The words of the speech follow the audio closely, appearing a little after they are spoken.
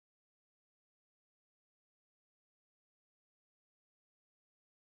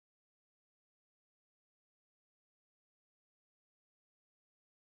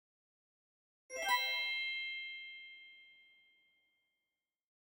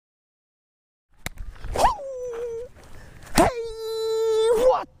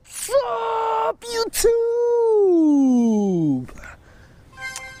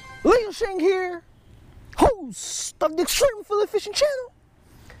of the Extreme Fully Fishing channel.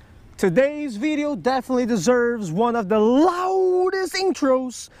 Today's video definitely deserves one of the loudest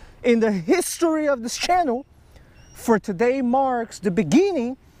intros in the history of this channel, for today marks the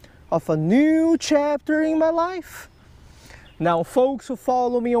beginning of a new chapter in my life. Now, folks who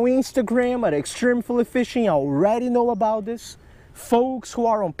follow me on Instagram at Extreme Fully Fishing already know about this. Folks who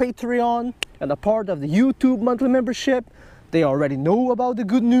are on Patreon and a part of the YouTube monthly membership, they already know about the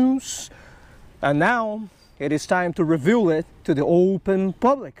good news. And now it is time to reveal it to the open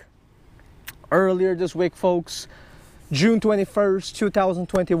public. Earlier this week, folks, June 21st,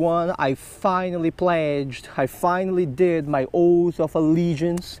 2021, I finally pledged, I finally did my oath of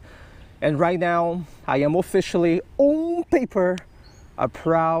allegiance. And right now, I am officially, on paper, a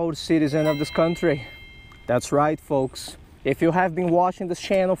proud citizen of this country. That's right, folks. If you have been watching this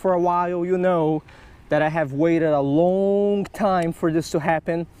channel for a while, you know that I have waited a long time for this to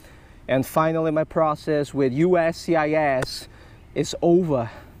happen. And finally, my process with USCIS is over.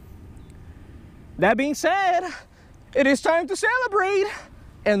 That being said, it is time to celebrate.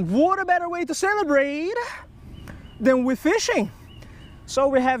 And what a better way to celebrate than with fishing. So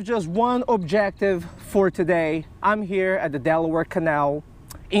we have just one objective for today. I'm here at the Delaware Canal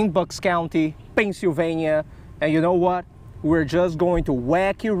in Bucks County, Pennsylvania. And you know what? We're just going to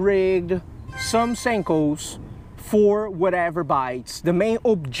wacky rig some senkos for whatever bites. The main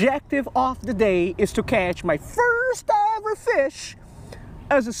objective of the day is to catch my first ever fish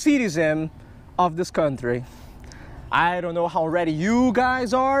as a citizen of this country. I don't know how ready you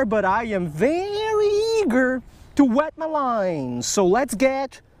guys are, but I am very eager to wet my lines. So let's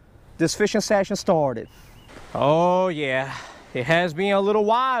get this fishing session started. Oh yeah, it has been a little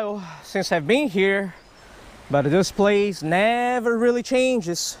while since I've been here, but this place never really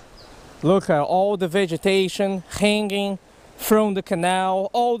changes. Look at all the vegetation hanging from the canal,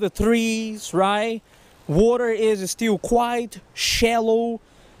 all the trees, right? Water is still quite shallow,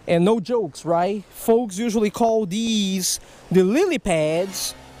 and no jokes, right? Folks usually call these the lily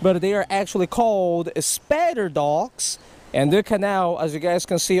pads, but they are actually called spatter docks. And the canal, as you guys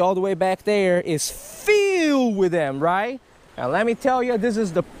can see all the way back there, is filled with them, right? And let me tell you, this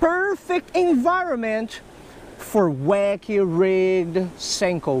is the perfect environment for wacky rigged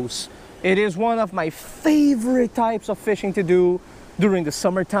senkos. It is one of my favorite types of fishing to do during the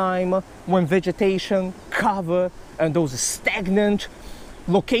summertime, when vegetation, cover, and those stagnant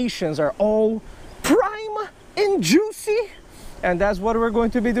locations are all prime and juicy. And that's what we're going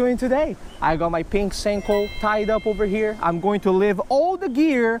to be doing today. I got my pink senko tied up over here. I'm going to leave all the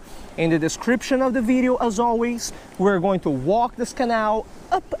gear in the description of the video as always. We're going to walk this canal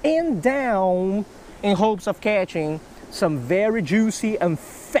up and down in hopes of catching some very juicy and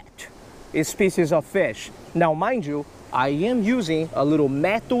fat species of fish. Now, mind you, I am using a little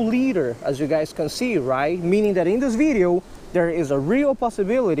metal leader, as you guys can see, right? Meaning that in this video, there is a real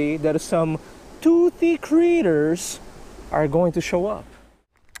possibility that some toothy critters are going to show up.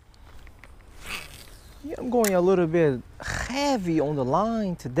 Yeah, I'm going a little bit heavy on the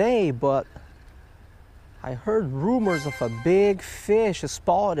line today, but I heard rumors of a big fish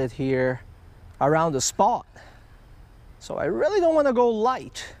spotted here around the spot. So I really don't want to go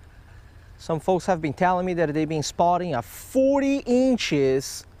light. Some folks have been telling me that they've been spotting a 40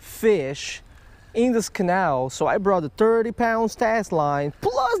 inches fish in this canal. So I brought the 30-pound test line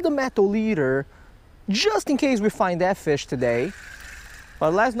plus the metal leader, just in case we find that fish today.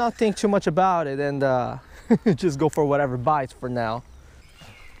 But let's not think too much about it and just go for whatever bites for now.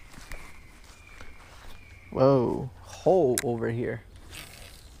 Whoa, hole over here.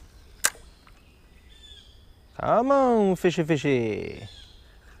 Come on, fishy, fishy.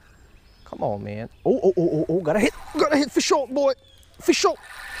 Come on, man. Oh, gotta hit fish on, boy. Fish on.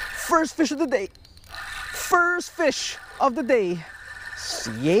 First fish of the day. First fish of the day.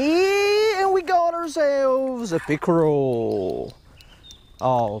 Yeah, and we got ourselves a pickerel.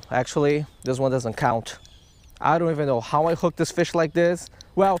 Oh, actually, this one doesn't count. I don't even know how I hooked this fish like this.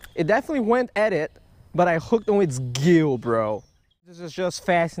 Well, it definitely went at it, but I hooked on its gill, bro. This is just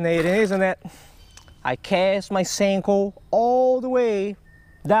fascinating, isn't it? I cast my senko all the way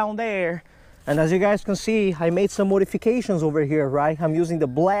down there, and as you guys can see, I made some modifications over here, right? I'm using the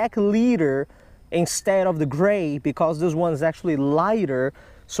black leader instead of the gray because this one is actually lighter,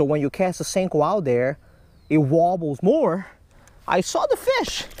 so when you cast a senko out there, it wobbles more. I saw the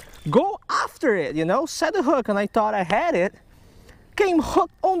fish go after it, you know, set the hook, and I thought I had it, came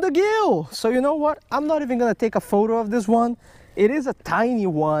hooked on the gill. So you know what, I'm not even gonna take a photo of this one. It is a tiny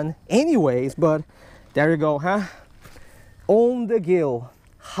one anyways, but there you go, huh? On the gill.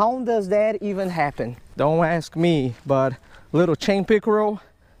 How does that even happen? Don't ask me, but little chain pickerel,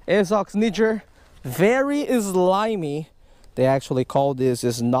 Ezox Niger, very slimy. They actually call this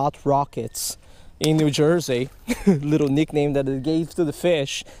is not rockets in New Jersey. Little nickname that they gave to the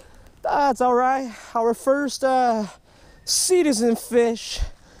fish. That's all right. Our first citizen fish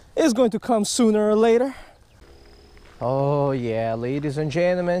is going to come sooner or later. Oh yeah, ladies and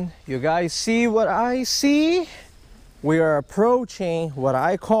gentlemen, you guys see what I see? We are approaching what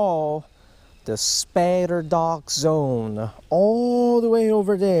I call the spatter dock zone. All the way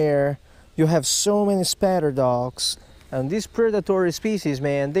over there, you have so many spatter docks. And these predatory species,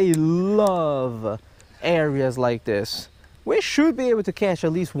 man, they love areas like this. We should be able to catch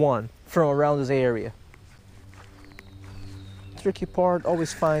at least one from around this area. Tricky part,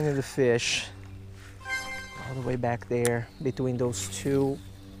 always finding the fish. All the way back there, between those two.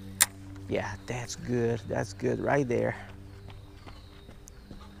 Yeah, that's good right there.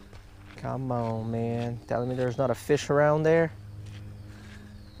 Come on, man. Telling me there's not a fish around there?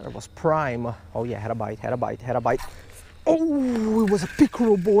 That was prime. Oh yeah, had a bite. Oh, it was a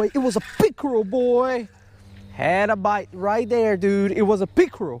pickerel, boy. It was a pickerel, boy. Had a bite right there, dude. It was a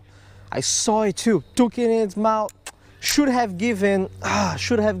pickerel. I saw it too. Took it in its mouth. Should have given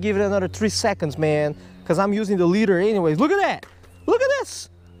another 3 seconds, man. Because I'm using the leader anyways. Look at that. Look at this.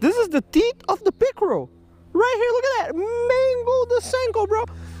 This is the teeth of the pickerel. Right here, look at that. Mango the senko, bro.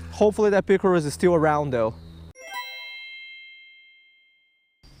 Hopefully that pickerel is still around though.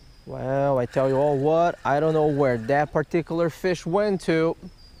 Well, I tell you all what, I don't know where that particular fish went to.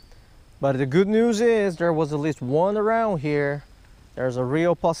 But the good news is there was at least one around here. There's a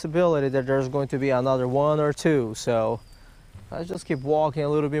real possibility that there's going to be another one or two. So let's just keep walking a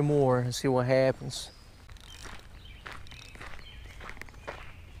little bit more and see what happens.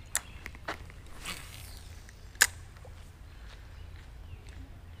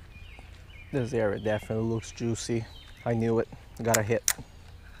 This area definitely looks juicy. I knew it. Got a hit.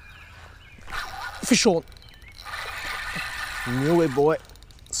 Fish on. Knew it, boy.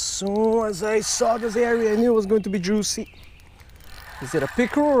 As soon as I saw this area, I knew it was going to be juicy. Is it a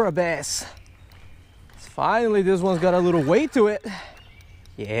pickerel or a bass? Finally, this one's got a little weight to it.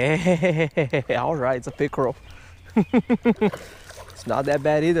 Yeah, all right, it's a pickerel. It's not that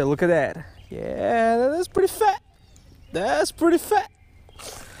bad either. Look at that. Yeah, that's pretty fat. That's pretty fat.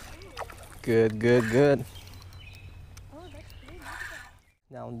 Good, good, good.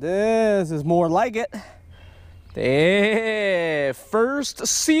 Now this is more like it. The first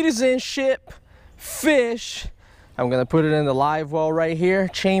citizenship fish. I'm gonna put it in the live well right here.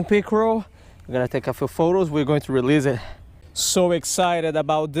 Chain pickerel. I'm gonna take a few photos. We're going to release it. So excited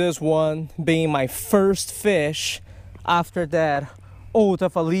about this one being my first fish. After that, oath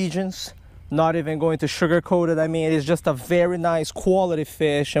of allegiance. Not even going to sugarcoat it. I mean, it's just a very nice quality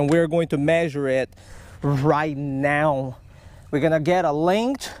fish, and we're going to measure it right now. We're gonna get a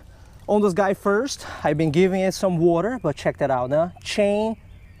length on this guy first. I've been giving it some water, but check that out now. Chain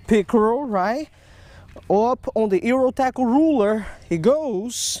pickerel, right? Up on the Euro tackle ruler, he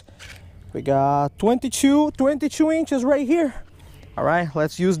goes. We got 22 inches right here. All right,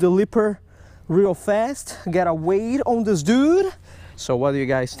 let's use the lipper real fast. Get a weight on this dude. So what do you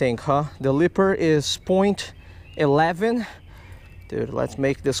guys think, huh? The lipper is 0.11. Dude, let's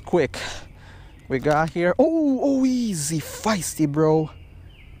make this quick. We got here, oh, easy, feisty, bro.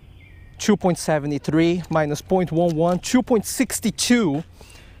 2.73 minus 0.11, 2.62.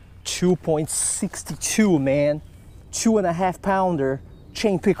 2.62, man. 2.5 pounder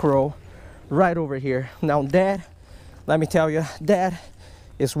chain pickerel right over here. Now that, let me tell you, that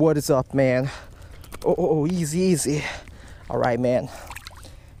is what is up, man. Oh, easy. All right, man.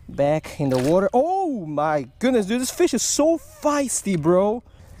 Back in the water. Oh my goodness, dude, this fish is so feisty, bro.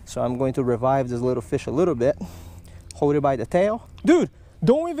 So I'm going to revive this little fish a little bit. Hold it by the tail. Dude,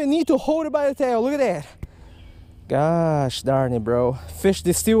 don't even need to hold it by the tail. Look at that. Gosh darn it, bro. Fish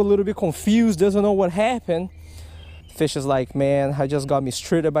is still a little bit confused, doesn't know what happened. Fish is like, man, I just got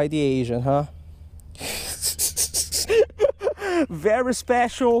mistreated by the Asian, huh? Very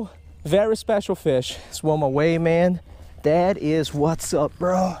special fish. Swim away, man. That is what's up,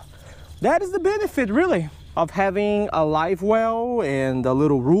 bro. That is the benefit, really, of having a live well and a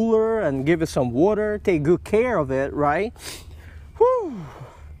little ruler and give it some water, take good care of it, right? Whew.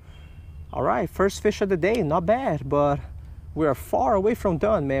 All right, first fish of the day, not bad, but we're far away from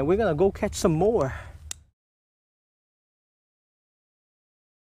done, man. We're gonna go catch some more.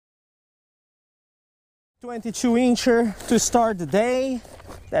 "22-incher to start the day.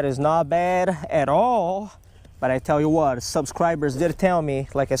 That is not bad at all. But I tell you what, subscribers did tell me,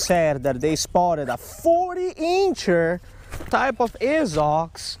 like I said, that they spotted a 40-incher type of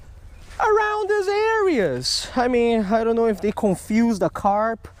Izox around these areas. I mean, I don't know if they confused a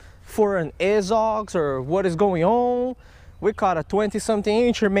carp for an Ezox or what is going on. We caught a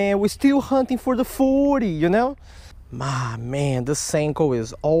 20-something incher, man. We're still hunting for the 40, you know? My man, this senko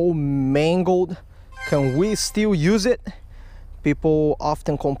is all mangled. Can we still use it? People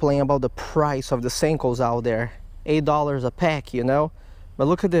often complain about the price of the senkos out there. $8 a pack, you know? But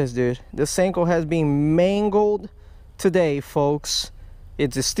look at this, dude. This senko has been mangled today, folks.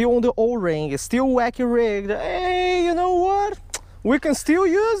 It's still on the O-ring. It's still wacky rigged. Hey, you know what? We can still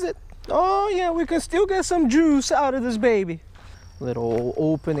use it. Oh yeah, we can still get some juice out of this baby. Little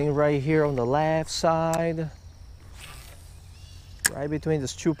opening right here on the left side. Right between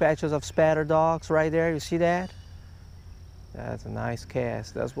these two patches of spatter docks right there. You see that? That's a nice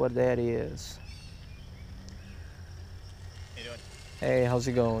cast. That's what that is. How you doing? Hey, how's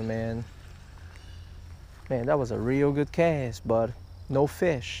it going, man? Man, that was a real good cast, but no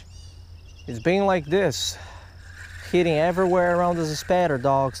fish. It's been like this, hitting everywhere around the spatter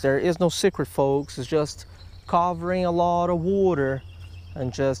docks. There is no secret, folks. It's just covering a lot of water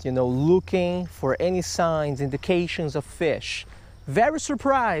and just, you know, looking for any signs, indications of fish. Very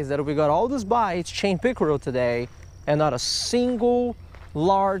surprised that we got all these bites, chain pickerel today, and not a single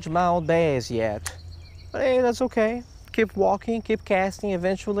largemouth bass yet. But hey, that's okay. Keep walking, keep casting.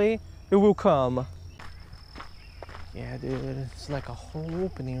 Eventually it will come. Yeah, dude, it's like a whole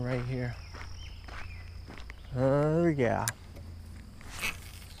opening right here. Yeah.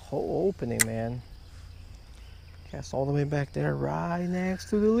 Whole opening, man. Cast all the way back there, right next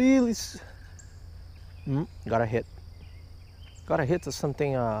to the lilies. Got a hit. Got a hit to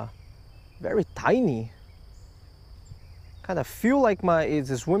something very tiny. Kind of feel like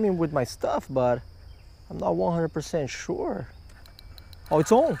it's swimming with my stuff, but I'm not 100% sure. Oh,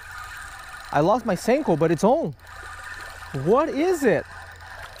 it's on. I lost my senko, but it's on. What is it?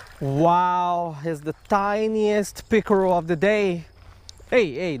 Wow, it's the tiniest pickerel of the day.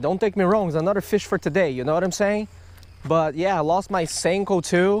 Hey, don't take me wrong, it's another fish for today, you know what I'm saying? But yeah, I lost my senko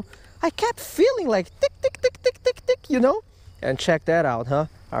too. I kept feeling like tick, tick, tick, tick, tick, tick, you know? And check that out, huh?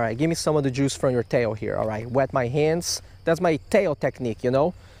 All right, give me some of the juice from your tail here, all right? Wet my hands. That's my tail technique, you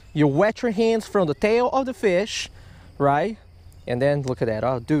know? You wet your hands from the tail of the fish, right? And then look at that.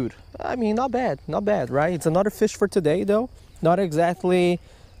 Oh, dude. I mean, not bad, right? It's another fish for today, though. Not exactly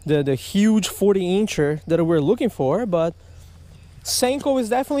the huge 40-incher that we're looking for, but senko is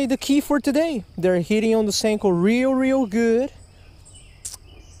definitely the key for today. They're hitting on the senko real good.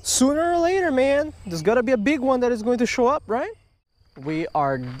 Sooner or later, man, there's gotta be a big one that is going to show up, right? We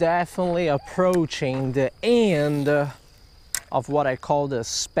are definitely approaching the end of what I call the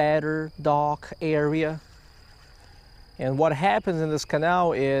spatter dock area. And what happens in this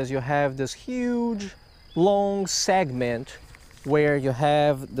canal is you have this huge long segment where you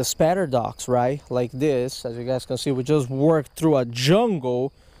have the spatter docks, right? Like this, as you guys can see, we just worked through a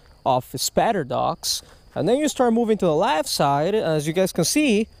jungle of spatter docks. And then you start moving to the left side, and as you guys can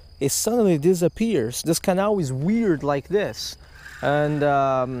see, it suddenly disappears. This canal is weird like this. And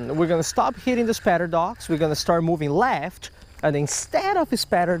we're gonna stop hitting the spatter docks. We're gonna start moving left, and instead of the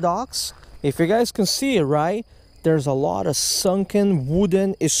spatter docks, if you guys can see it, right, there's a lot of sunken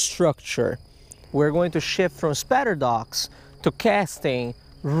wooden structure. We're going to shift from spatter docks to casting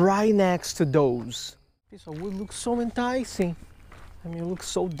right next to those. Piece of wood looks so enticing. I mean, it looks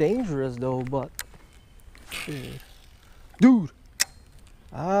so dangerous though, but... Dude!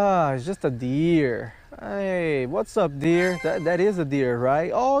 Ah, it's just a deer. Hey, what's up, deer? That is a deer,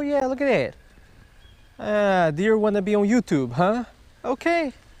 right? Oh yeah, look at it. Ah, deer wanna be on YouTube, huh?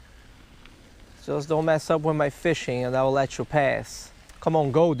 Okay. Just don't mess up with my fishing and I'll let you pass. Come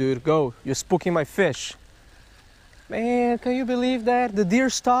on, go, dude, go. You're spooking my fish. Man, can you believe that? The deer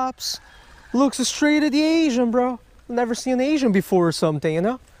stops, looks straight at the Asian, bro. Never seen an Asian before or something, you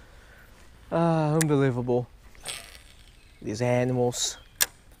know? Ah, unbelievable. These animals.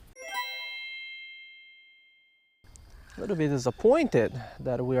 A little bit disappointed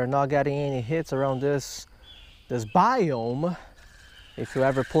that we are not getting any hits around this biome. If you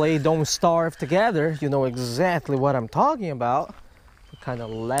ever play Don't Starve together, you know exactly what I'm talking about. We kind of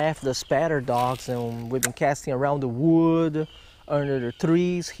left the spatter docks and we've been casting around the wood, under the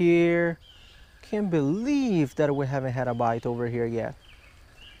trees here. Can't believe that we haven't had a bite over here yet.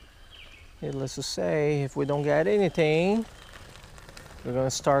 Needless to say, if we don't get anything, we're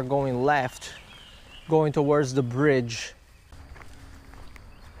gonna start going left, going towards the bridge.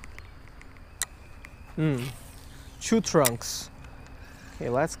 Two trunks. Okay,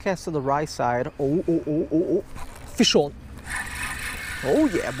 let's cast to the right side. Oh. Fish on. Oh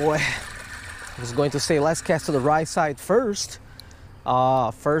yeah, boy. I was going to say let's cast to the right side first.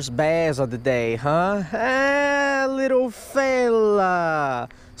 First bass of the day, huh? Ah, little fella.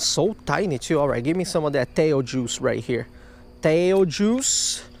 So tiny too. All right, give me some of that tail juice right here. Tail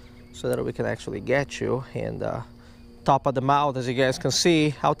juice, so that we can actually get you. And top of the mouth, as you guys can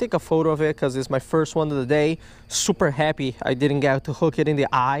see. I'll take a photo of it because it's my first one of the day. Super happy I didn't get to hook it in the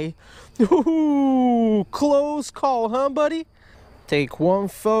eye. Ooh, close call, huh, buddy? Take one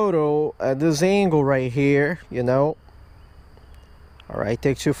photo at this angle right here, you know. All right,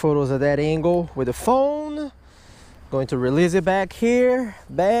 take 2 photos at that angle with the phone. Going to release it back here.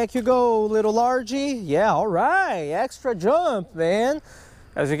 Back you go, little largy. Yeah, all right, extra jump, man.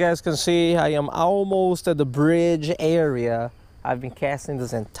 As you guys can see, I am almost at the bridge area. I've been casting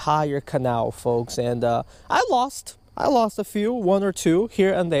this entire canal, folks, and I lost a few, 1 or 2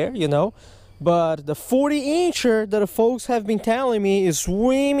 here and there, you know. But the 40-incher that the folks have been telling me is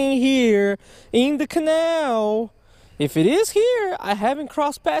swimming here in the canal. If it is here, I haven't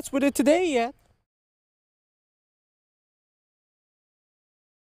crossed paths with it today yet.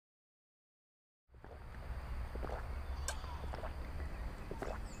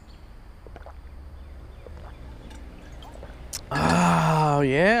 Oh,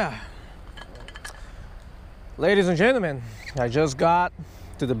 yeah. Ladies and gentlemen, I just got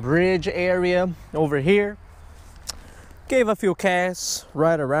to the bridge area over here. Gave a few casts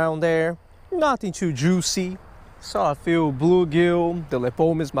right around there. Nothing too juicy. Saw a few bluegill, the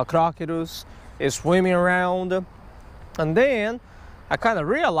Lepomis macrocetus is swimming around. And then I kind of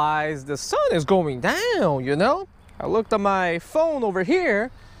realized the sun is going down, you know? I looked at my phone over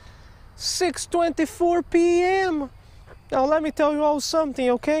here, 6:24 p.m. Now let me tell you all something,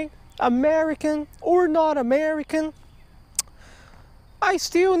 okay? American or not American, I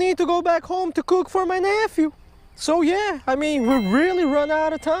still need to go back home to cook for my nephew. So yeah, I mean, we really run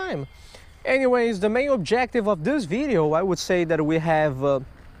out of time. Anyways, the main objective of this video, I would say that we have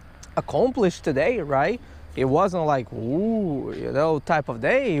accomplished today, right? It wasn't like, ooh, you know, type of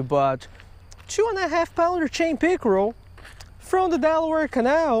day, but 2.5 pounder chain pickerel from the Delaware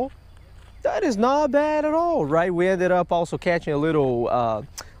Canal. That is not bad at all, right? We ended up also catching a little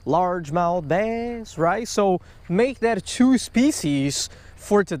largemouth bass, right? So make that 2 species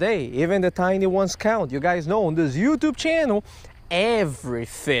for today. Even the tiny ones count. You guys know on this YouTube channel, every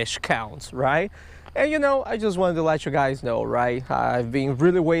fish counts, right? And you know, I just wanted to let you guys know, right? I've been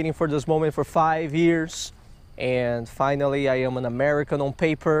really waiting for this moment for 5 years. And finally, I am an American on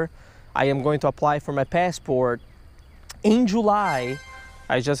paper. I am going to apply for my passport in July.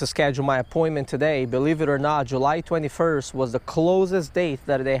 I just scheduled my appointment today. Believe it or not, July 21st was the closest date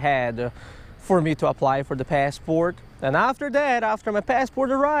that they had for me to apply for the passport. And after that, after my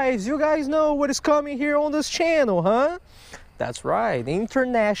passport arrives, you guys know what is coming here on this channel, huh? That's right,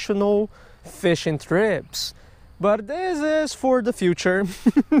 international fishing trips. But this is for the future.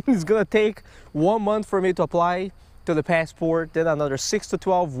 It's gonna take 1 month for me to apply to the passport, then another 6 to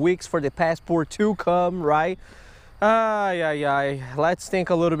 12 weeks for the passport to come, right? Let's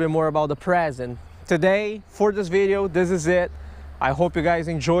think a little bit more about the present. Today, for this video, this is it. I hope you guys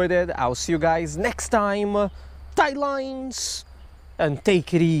enjoyed it. I'll see you guys next time. Tight lines and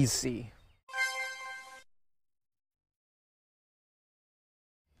take it easy.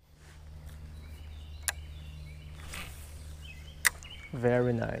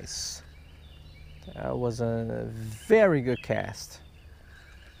 Very nice. That was a very good cast.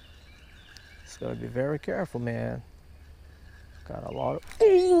 Just gotta be very careful, man. Got a lot of...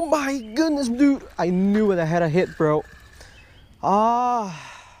 Oh my goodness, dude! I knew it. I had a hit, bro.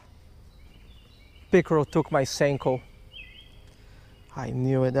 Pickerel took my senko. I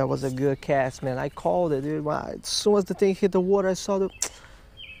knew it. That was a good cast, man. I called it, dude. As soon as the thing hit the water, I saw the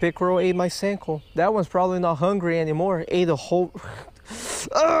pickerel ate my senko. That one's probably not hungry anymore. Ate a whole...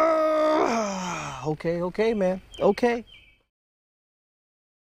 Okay, man. Okay.